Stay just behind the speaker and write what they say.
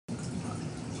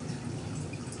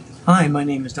Hi, my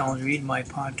name is Donald Reed. My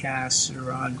podcasts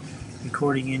are on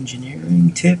recording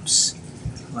engineering tips,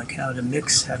 like how to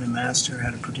mix, how to master,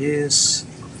 how to produce,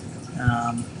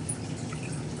 um,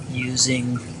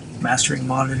 using mastering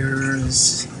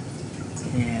monitors,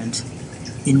 and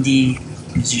indie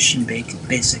musician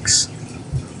basics,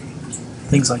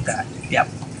 things like that. Yep.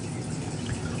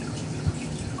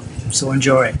 So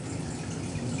enjoy.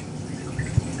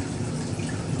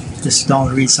 This is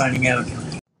Donald Reed signing out.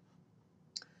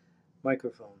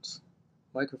 Microphones.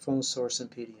 Microphone source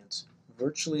impedance.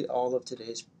 Virtually all of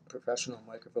today's professional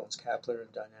microphones, Kepler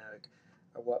and Dynamic,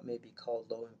 are what may be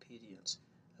called low impedance,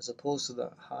 as opposed to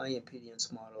the high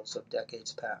impedance models of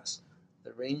decades past.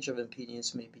 The range of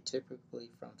impedance may be typically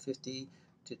from 50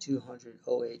 to 200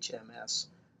 ohms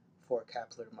for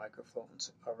Kepler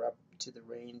microphones, or up to the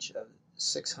range of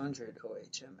 600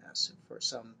 ohms for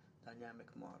some dynamic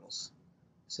models.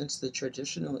 Since the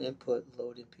traditional input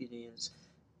load impedance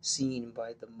seen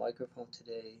by the microphone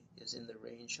today is in the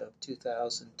range of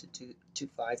 2000 to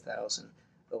 5000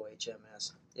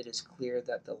 ohms, it is clear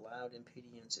that the loud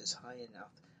impedance is high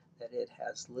enough that it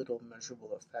has little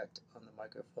measurable effect on the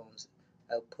microphone's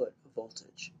output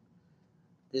voltage.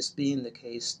 This being the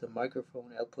case, the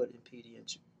microphone output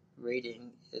impedance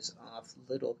rating is of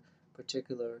little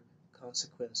particular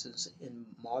consequences in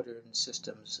modern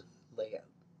systems layout.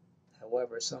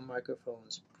 However, some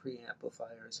microphones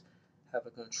preamplifiers have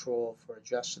a control for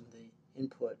adjusting the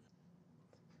input.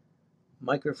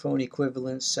 Microphone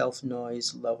equivalent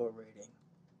self-noise level rating.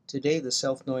 Today, the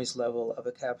self-noise level of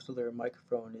a Kepler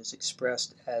microphone is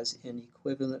expressed as an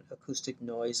equivalent acoustic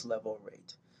noise level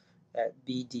rate at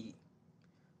BD.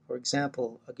 For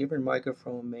example, a given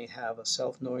microphone may have a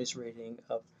self-noise rating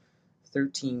of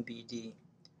 13 BD.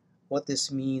 What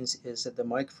this means is that the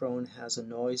microphone has a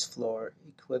noise floor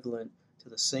equivalent to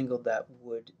the signal that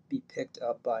would be picked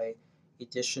up by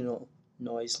additional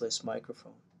noiseless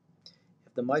microphone.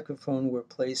 If the microphone were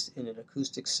placed in an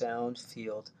acoustic sound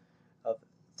field of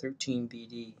 13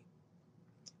 BD,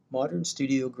 modern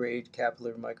studio-grade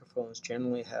Kepler microphones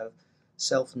generally have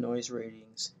self-noise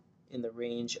ratings in the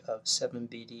range of 7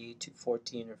 BD to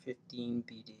 14 or 15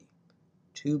 BD.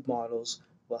 Tube models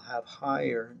will have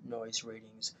higher noise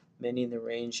ratings, many in the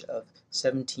range of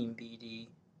 17 BD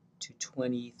to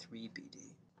 23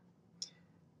 BD.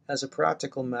 As a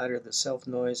practical matter, the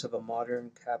self-noise of a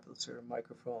modern Kepler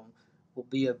microphone will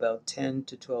be about 10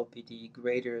 to 12 BD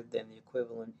greater than the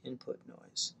equivalent input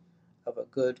noise of a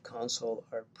good console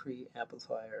or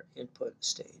preamplifier input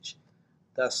stage.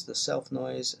 Thus, the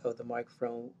self-noise of the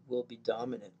microphone will be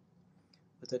dominant.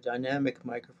 With a dynamic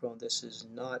microphone, this is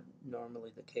not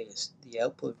normally the case. The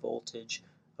output voltage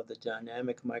of the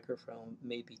dynamic microphone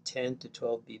may be 10 to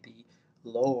 12 dB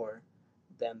lower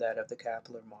than that of the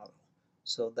Kepler model,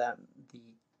 so that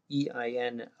the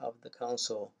EIN of the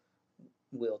console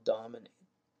will dominate.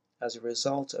 As a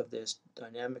result of this,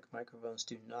 dynamic microphones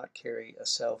do not carry a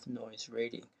self-noise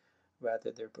rating.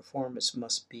 Rather, their performance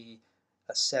must be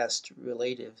assessed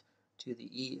relative to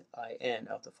the EIN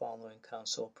of the following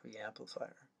console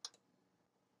preamplifier.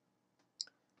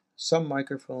 Some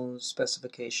microphone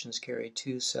specifications carry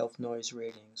two self-noise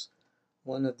ratings.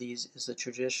 One of these is the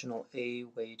traditional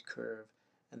A-Wade curve,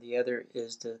 and the other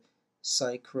is the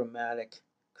psychromatic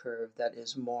curve that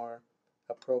is more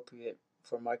appropriate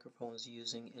for microphones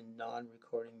using in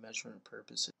non-recording measurement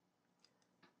purposes.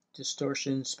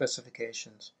 Distortion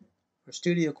specifications. For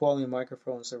studio quality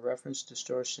microphones, the reference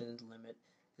distortion limit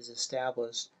is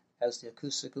established as the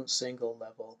acoustical signal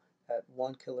level at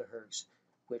 1 kHz,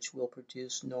 which will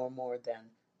produce no more than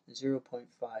 0.5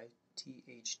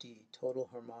 THD, total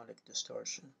harmonic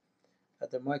distortion,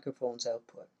 at the microphone's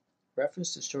output.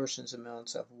 Reference distortion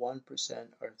amounts of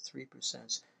 1% or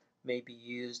 3% may be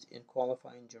used in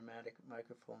qualifying dramatic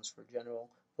microphones for general,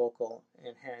 vocal,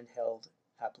 and handheld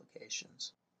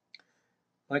applications.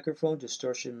 Microphone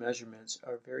distortion measurements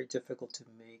are very difficult to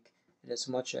make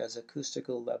inasmuch as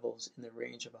acoustical levels in the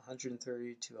range of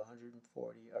 130 to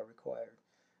 140 are required.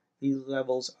 These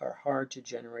levels are hard to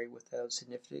generate without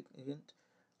significant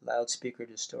loudspeaker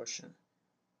distortion.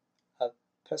 A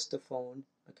Pestaphone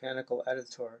mechanical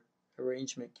editor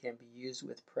arrangement can be used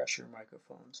with pressure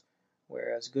microphones,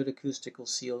 whereas good acoustical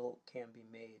seal can be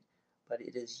made, but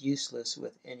it is useless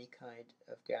with any kind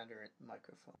of Garant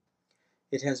microphone.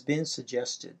 It has been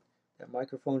suggested that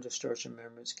microphone distortion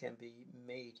measurements can be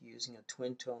made using a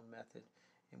twin-tone method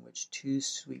in which two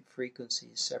sweep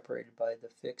frequencies separated by the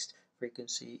fixed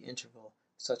frequency interval,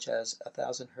 such as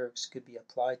 1000 Hz, could be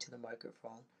applied to the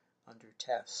microphone under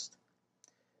test.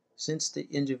 Since the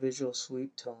individual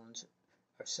sweep tones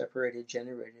are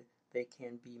generated, they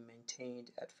can be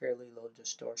maintained at fairly low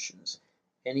distortions,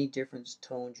 Any different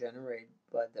tone generated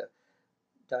by the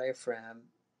diaphragm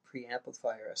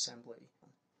preamplifier assembly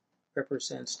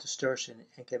represents distortion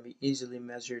and can be easily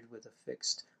measured with a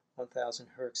fixed 1000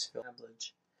 Hz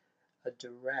filament, a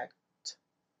direct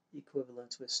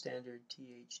equivalent with standard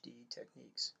THD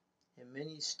techniques. In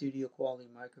many studio quality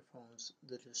microphones,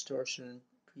 the distortion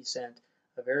present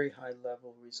a very high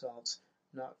level results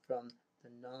not from the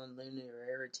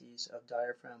non-linearities of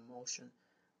diaphragm motion,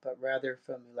 but rather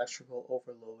from electrical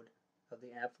overload of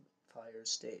the amplifier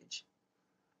stage,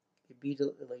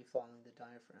 immediately following the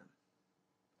diaphragm.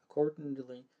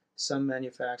 Accordingly, some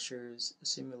manufacturers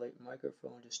simulate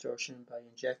microphone distortion by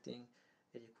injecting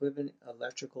an equivalent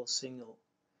electrical signal,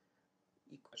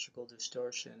 electrical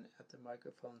distortion at the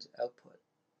microphone's output.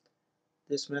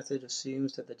 This method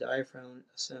assumes that the diaphragm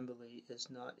assembly is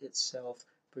not itself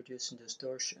producing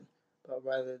distortion, but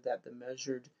rather that the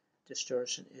measured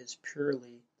distortion is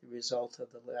purely the result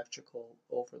of the electrical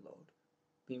overload.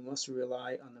 We must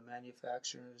rely on the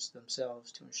manufacturers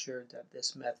themselves to ensure that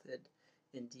this method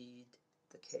indeed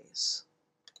the case.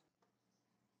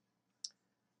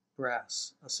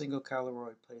 Brass, a single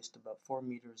caloroid placed about 4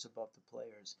 meters above the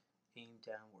players, aimed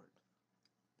downward.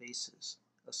 Basses,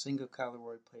 a single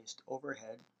caloroid placed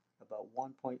overhead about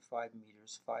 1.5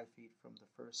 meters, 5 feet from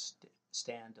the first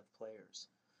stand of players.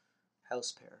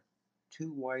 House pair,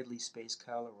 2 widely spaced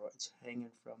caloroids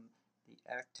hanging from the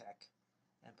ACTEC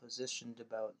and positioned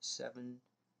about 7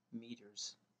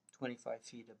 meters, 25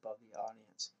 feet above the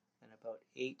audience, and about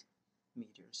 8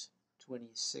 meters,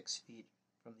 26 feet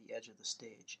from the edge of the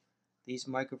stage. These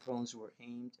microphones were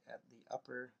aimed at the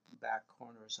upper back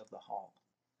corners of the hall.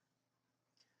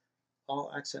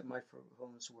 All accent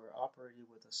microphones were operated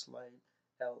with a slight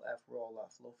LF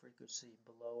roll-off, low frequency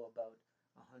below about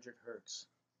 100 Hz.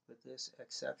 With this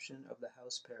exception of the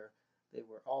house pair, they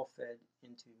were all fed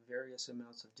into various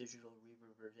amounts of digital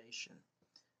reverberation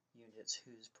units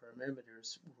whose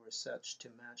parameters were such to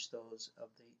match those of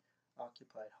the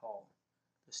occupied hall.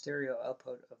 The stereo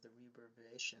output of the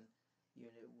reverberation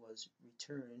unit was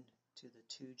returned to the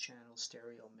 2-channel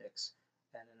stereo mix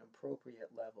at an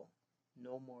appropriate level,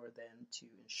 no more than to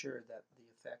ensure that the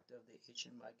effect of the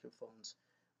HN microphones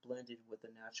blended with the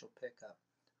natural pickup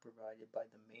provided by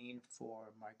the main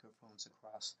 4 microphones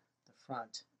across the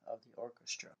front of the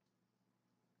orchestra.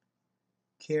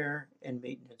 Care and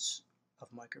maintenance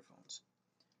of microphones.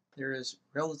 There is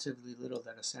relatively little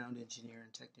that a sound engineer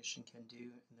and technician can do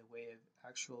in the way of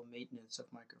actual maintenance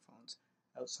of microphones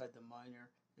outside the minor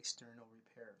external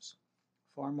repairs.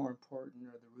 Far more important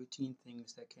are the routine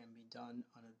things that can be done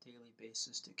on a daily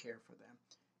basis to care for them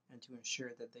and to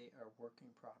ensure that they are working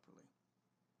properly.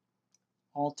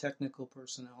 All technical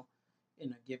personnel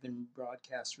in a given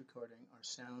broadcast recording or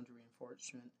sound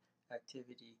reinforcement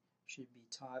activity should be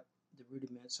taught the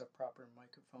rudiments of proper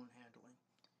microphone handling.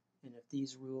 And if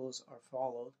these rules are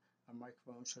followed, a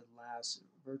microphone should last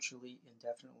virtually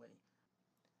indefinitely,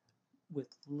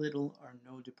 with little or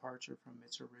no departure from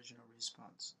its original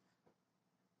response.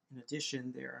 In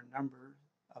addition, there are a number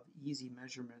of easy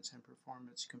measurements and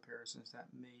performance comparisons that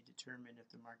may determine if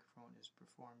the microphone is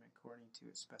performing according to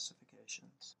its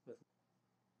specifications.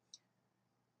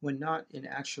 When not in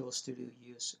actual studio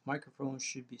use, microphones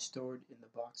should be stored in the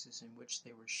boxes in which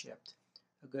they were shipped.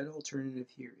 A good alternative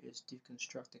here is to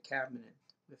construct a cabinet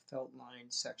with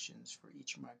felt-lined sections for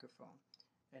each microphone,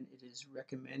 and it is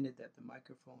recommended that the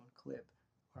microphone clip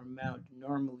or mount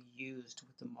normally used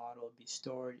with the model be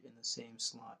stored in the same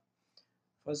slot.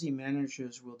 Fuzzy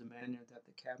managers will demand that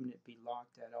the cabinet be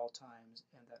locked at all times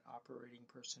and that operating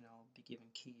personnel be given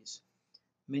keys.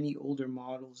 Many older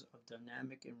models of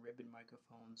dynamic and ribbon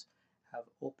microphones have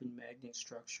open magnet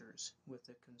structures with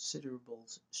a considerable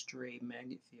stray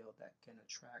magnet field that can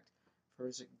attract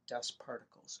further dust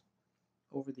particles.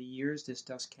 Over the years, this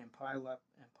dust can pile up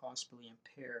and possibly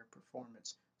impair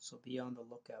performance, so be on the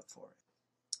lookout for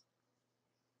it.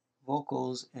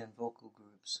 Vocals and vocal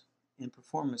groups. In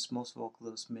performance, most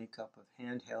vocalists make up of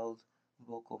handheld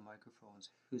vocal microphones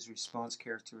whose response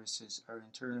characteristics are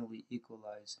internally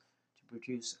equalized to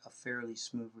produce a fairly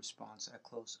smooth response at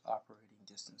close operating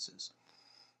distances.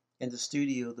 In the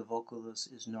studio, the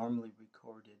vocalist is normally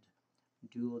recorded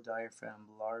dual diaphragm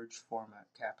large format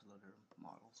capacitor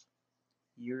models.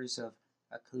 Years of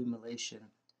accumulation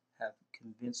have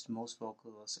convinced most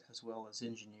vocalists as well as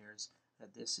engineers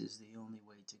that this is the only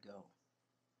way to go.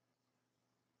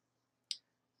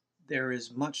 There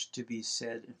is much to be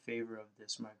said in favor of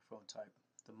this microphone type.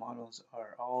 The models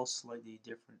are all slightly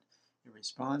different in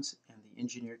response, and the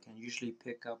engineer can usually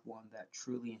pick up one that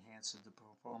truly enhances the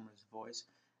performer's voice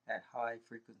at high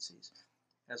frequencies.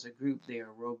 As a group, they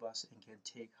are robust and can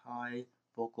take high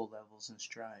vocal levels in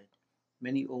stride.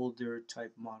 Many older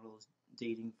type models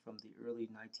dating from the early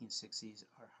 1960s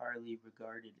are highly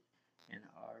regarded and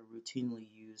are routinely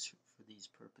used for these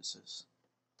purposes.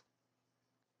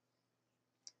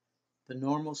 The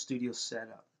normal studio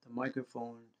setup: the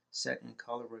microphone set in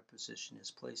Coloroid position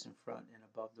is placed in front and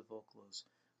above the vocalist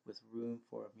with room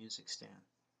for a music stand.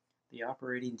 The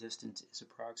operating distance is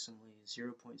approximately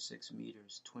 0.6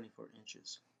 meters, 24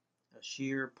 inches. A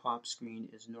sheer pop screen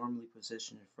is normally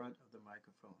positioned in front of the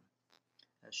microphone,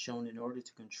 as shown, in order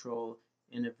to control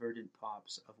inadvertent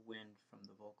pops of wind from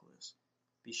the vocalist.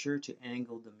 Be sure to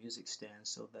angle the music stand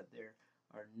so that there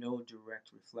are no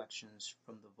direct reflections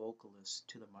from the vocalist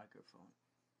to the microphone.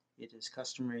 It is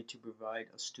customary to provide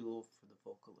a stool for the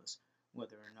vocalist,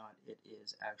 whether or not it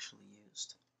is actually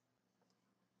used.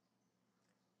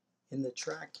 In the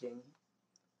tracking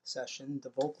session, the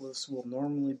vocalist will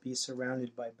normally be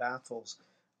surrounded by baffles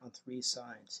on three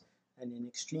sides, and in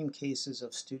extreme cases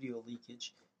of studio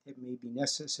leakage, it may be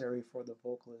necessary for the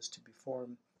vocalist to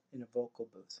perform in a vocal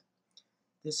booth.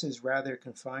 This is rather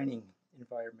confining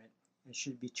environment and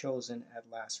should be chosen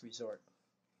at last resort.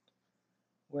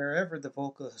 Wherever the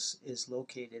vocalist is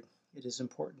located, it is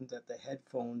important that the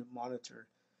headphone monitor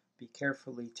be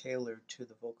carefully tailored to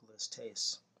the vocalist's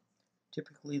tastes.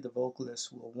 Typically, the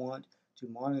vocalist will want to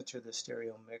monitor the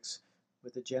stereo mix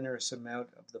with a generous amount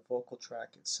of the vocal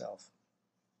track itself,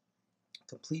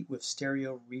 complete with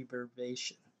stereo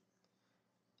reverberation.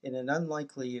 In an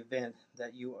unlikely event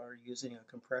that you are using a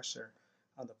compressor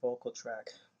on the vocal track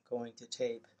going to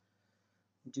tape,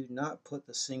 do not put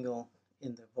the signal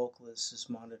in the vocalist's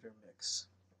monitor mix.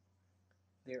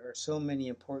 There are so many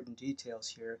important details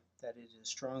here that it is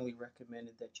strongly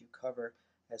recommended that you cover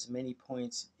as many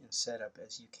points in setup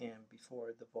as you can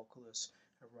before the vocalist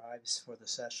arrives for the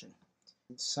session.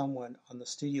 Someone on the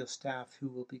studio staff who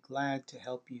will be glad to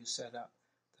help you set up.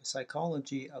 The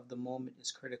psychology of the moment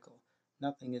is critical.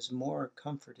 Nothing is more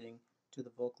comforting to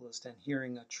the vocalist than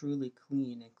hearing a truly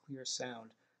clean and clear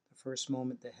sound the first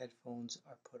moment the headphones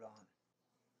are put on.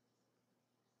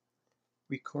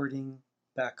 Recording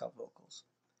backup vocals.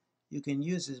 You can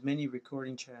use as many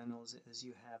recording channels as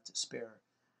you have to spare,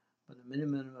 but a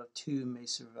minimum of 2 may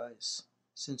suffice.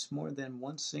 Since more than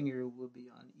one singer will be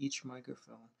on each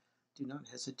microphone, do not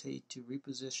hesitate to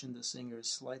reposition the singers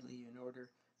slightly in order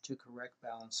to correct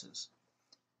balances.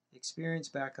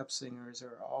 Experienced backup singers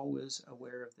are always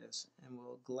aware of this and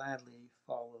will gladly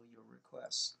follow your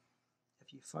requests.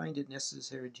 If you find it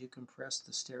necessary to compress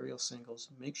the stereo singles,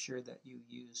 make sure that you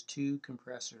use 2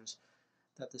 compressors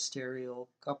that the stereo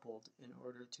coupled in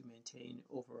order to maintain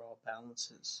overall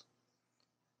balances.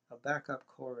 A backup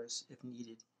chorus, if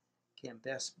needed, can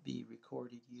best be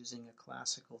recorded using a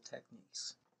classical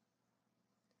techniques.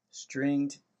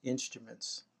 Stringed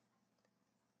instruments.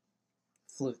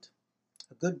 Flute.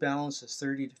 A good balance is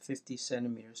 30 to 50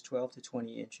 centimeters, 12 to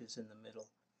 20 inches in the middle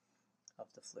of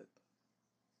the flute.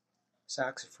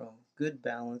 Saxophone. Good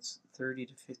balance, 30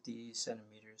 to 50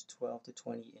 centimeters, 12 to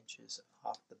 20 inches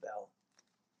off the bell.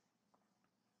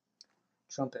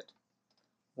 Trumpet.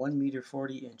 1 meter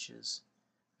 40 inches.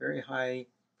 Very high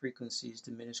frequencies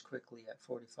diminish quickly at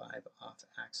 45 off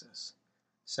axis.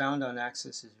 Sound on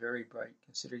axis is very bright.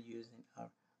 Consider using a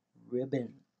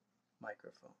ribbon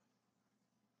microphone.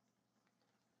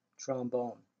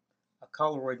 Trombone. A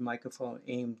Coloroid microphone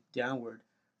aimed downward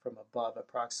from above,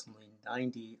 approximately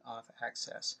 90 off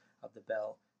axis of the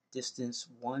bell, distance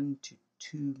 1 to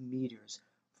 2 meters,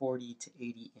 40 to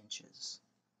 80 inches.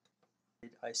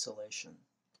 Isolation.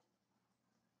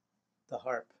 The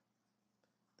harp.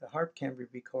 The harp can be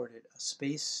recorded. A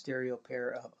spaced stereo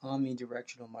pair of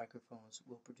omnidirectional microphones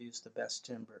will produce the best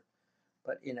timbre,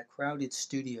 but in a crowded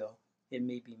studio, it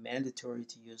may be mandatory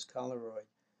to use Coloroid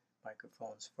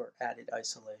microphones for added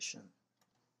isolation.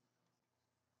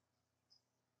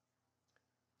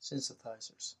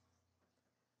 Synthesizers.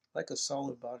 Like a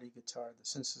solid body guitar, the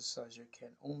synthesizer can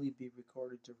only be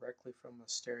recorded directly from a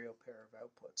stereo pair of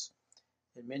outputs.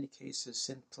 In many cases,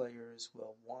 synth players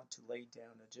will want to lay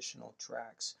down additional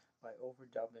tracks by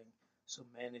overdubbing, so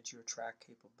manage your track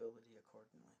capability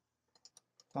accordingly.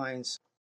 Find